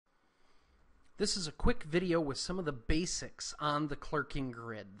This is a quick video with some of the basics on the clerking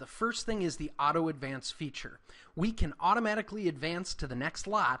grid. The first thing is the auto advance feature. We can automatically advance to the next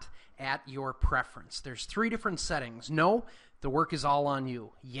lot at your preference. There's 3 different settings. No, the work is all on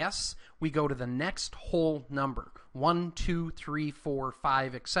you. Yes, we go to the next whole number. 1, 2, 3, 4,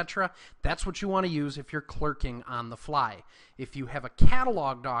 5, etc. That's what you want to use if you're clerking on the fly. If you have a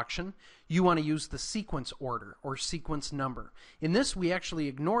cataloged auction, you want to use the sequence order or sequence number. In this, we actually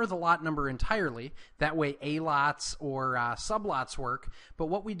ignore the lot number entirely. That way A lots or sublots work. But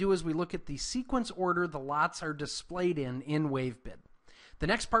what we do is we look at the sequence order the lots are displayed in Wavebid. The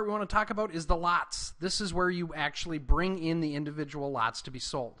next part we want to talk about is the lots. This is where you actually bring in the individual lots to be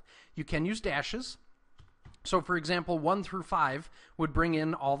sold. You can use dashes. So for example, 1 through 5 would bring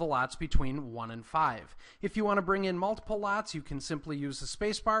in all the lots between 1 and 5. If you want to bring in multiple lots, you can simply use the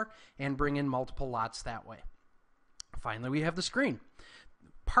spacebar and bring in multiple lots that way. Finally, we have the screen.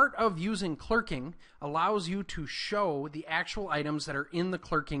 Part of using clerking allows you to show the actual items that are in the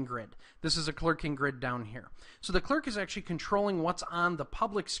clerking grid. This is a clerking grid down here. So the clerk is actually controlling what's on the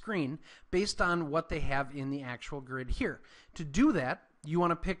public screen based on what they have in the actual grid here. To do that, you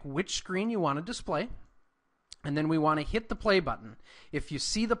want to pick which screen you want to display, and then we want to hit the play button. If you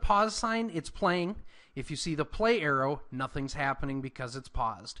see the pause sign, it's playing. If you see the play arrow, nothing's happening because it's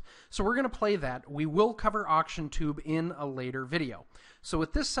paused. So we're going to play that. We will cover Auction Tube in a later video. So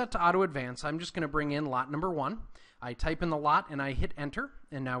with this set to auto advance, I'm just going to bring in lot number 1. I type in the lot and I hit enter,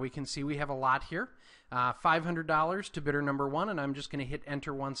 and now we can see we have a lot here. $500 to bidder number 1, and I'm just going to hit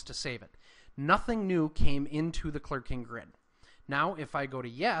enter once to save it. Nothing new came into the clerking grid. Now if I go to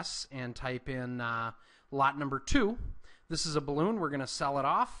yes and type in lot number 2, this is a balloon. We're going to sell it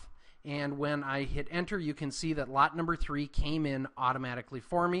off. And when I hit enter, you can see that lot number 3 came in automatically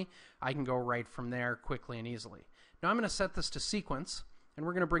for me. I can go right from there quickly and easily. Now I'm going to set this to sequence, and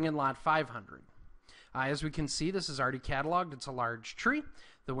we're going to bring in lot 500. As we can see, this is already cataloged. It's a large tree.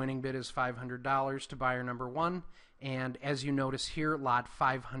 The winning bid is $500 to buyer number 1. And as you notice here, lot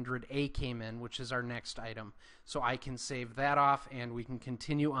 500A came in, which is our next item. So I can save that off, and we can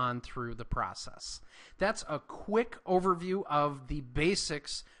continue on through the process. That's a quick overview of the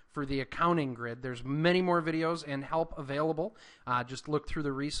basics for the accounting grid. There's many more videos and help available. Just look through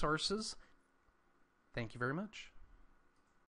the resources. Thank you very much.